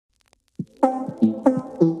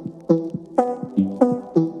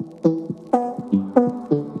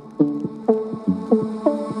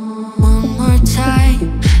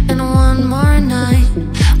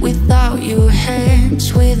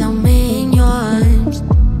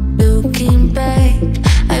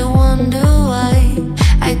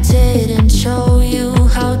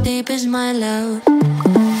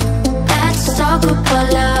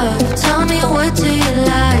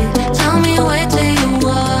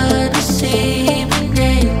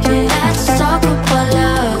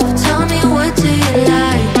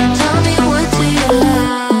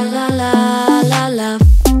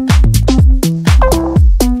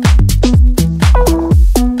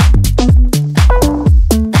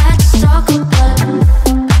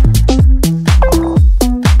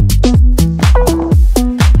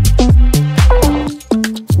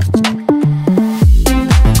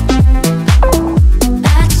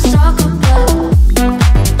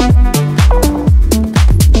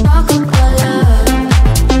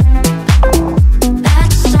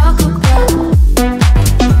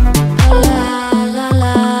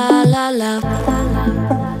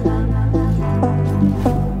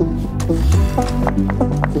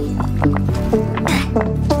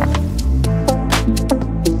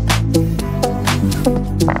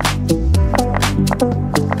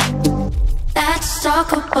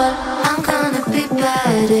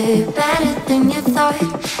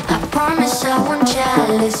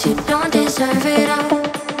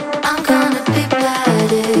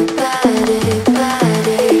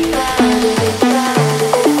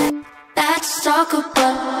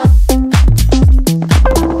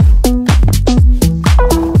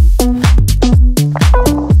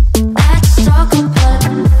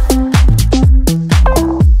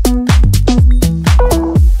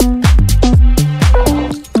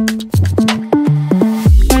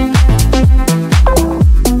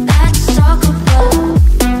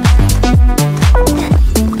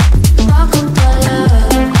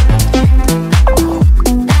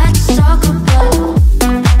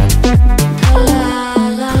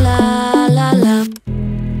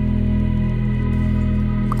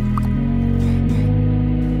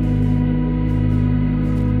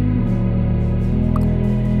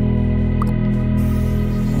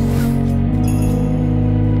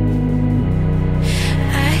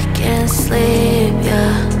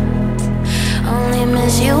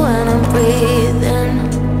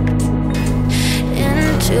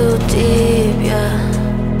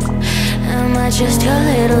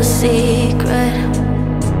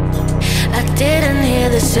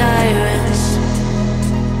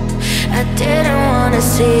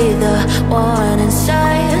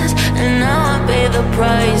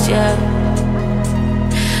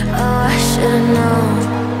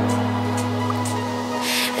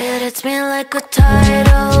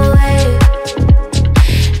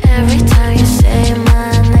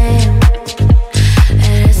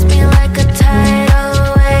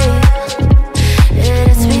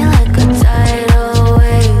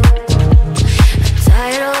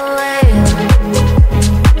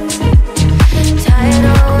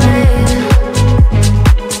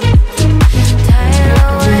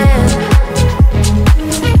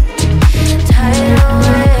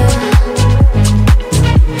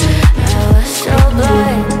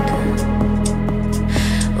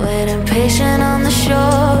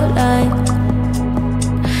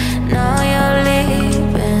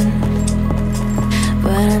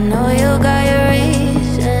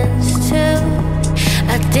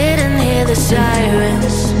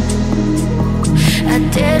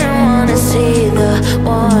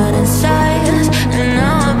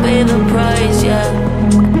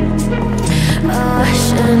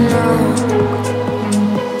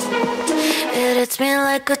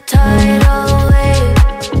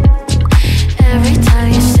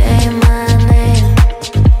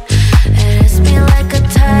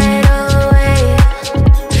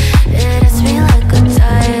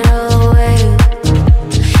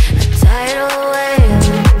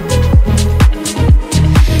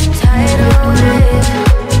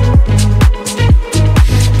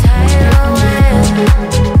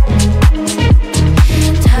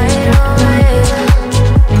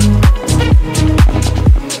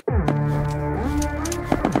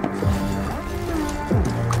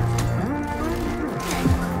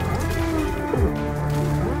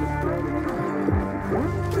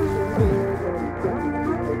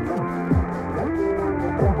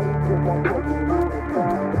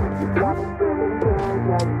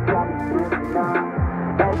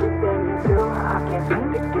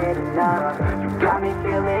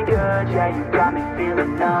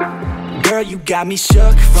Girl, you got me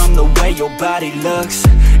shook from the way your body looks.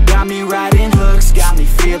 Got me riding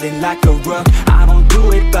feeling like a rook. I don't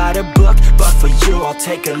do it by the book, but for you I'll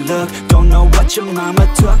take a look. Don't know what your mama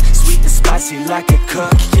took, sweet and spicy like a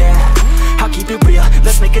cook, yeah. I'll keep it real,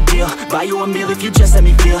 let's make a deal. Buy you a meal if you just let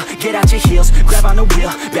me feel. Get out your heels, grab on the wheel.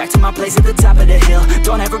 Back to my place at the top of the hill.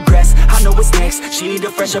 Don't have regrets, I know what's next. She need a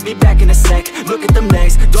fresh, I'll be back in a sec. Look at them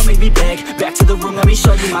legs, don't make me beg. Back to the room, let me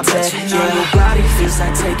show you my bed. Touching on your body feels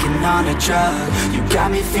like taking on a drug. You got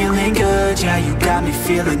me feeling good, yeah, you got me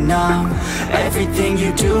feeling numb. Everything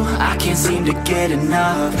you do, I can't seem to get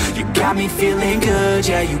enough. You got me feeling good,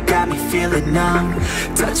 yeah, you got me feeling numb.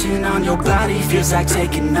 Touching on your body feels like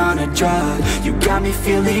taking on a drug. You got me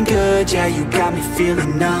feeling good, yeah, you got me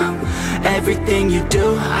feeling numb. Everything you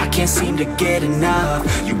do, I can't seem to get enough.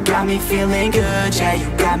 You got me feeling good, yeah, you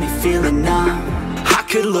got me feeling numb. I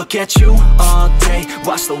could look at you all day,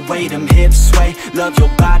 watch the way them hips sway. Love your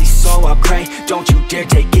body so I pray, don't you dare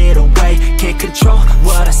take it away. Can't control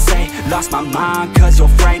what I say, lost my mind cause your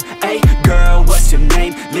frame. Hey girl, what's your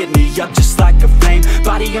name? Lit me up just like a flame.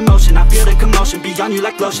 Body in motion, I feel the commotion. Beyond you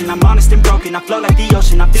like lotion, I'm honest and broken. I flow like the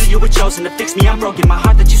ocean, I feel you were chosen. To fix me, I'm broken, my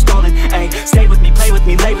heart that you stolen. Hey, stay with me, play with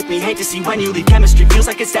me, lay with me. Hate to see when you leave, chemistry feels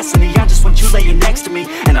like it's destiny. I just want you laying next to me,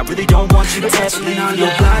 and I really don't want you to ever leave. On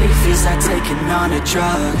your body feels like taking on a drug.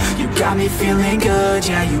 You got me feeling good,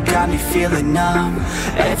 yeah, you got me feeling numb.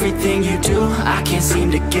 Everything you do, I can't seem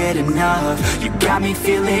to get enough. You got me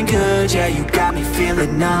feeling good, yeah, you got me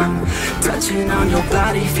feeling numb. Touching on your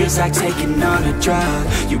body feels like taking on a drug.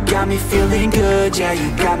 You got me feeling good, yeah,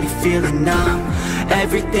 you got me feeling numb.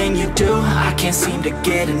 Everything you do, I can't seem to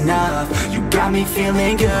get enough. You got me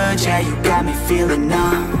feeling good, yeah, you got me feeling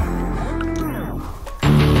numb.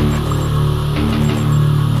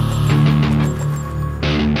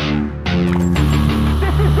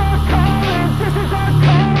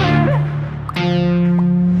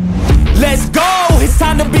 Let's go, it's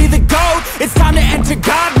time to be the GOAT. It's time to enter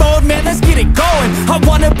God mode, man, let's get it going. I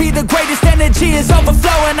wanna be the greatest, energy is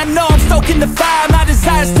overflowing. I know I'm stoking the fire, my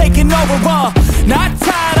desire's taking over, not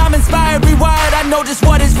tired, I'm inspired, rewired. I know just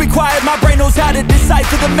what is required, my brain knows how to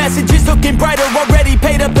decipher. The message is looking brighter, already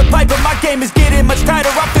paid up the piper. My game is getting much tighter,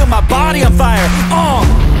 I feel my body on fire,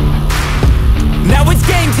 Now it's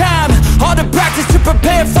game time, all the practice to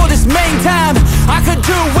prepare for this main time. I could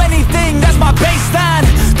do anything, that's my baseline.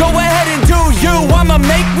 Go ahead and do you, I'ma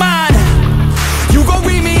make mine. You gon'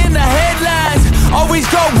 read me in the headlines. Always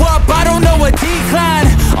go up, I don't know a decline.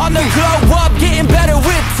 On the glow up, getting better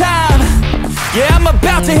with time. Yeah, I'm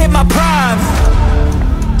about to hit my prime.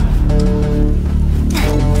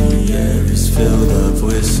 The air is filled up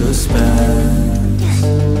with suspense.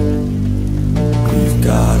 We've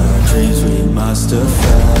got our dreams, we must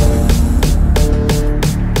defend.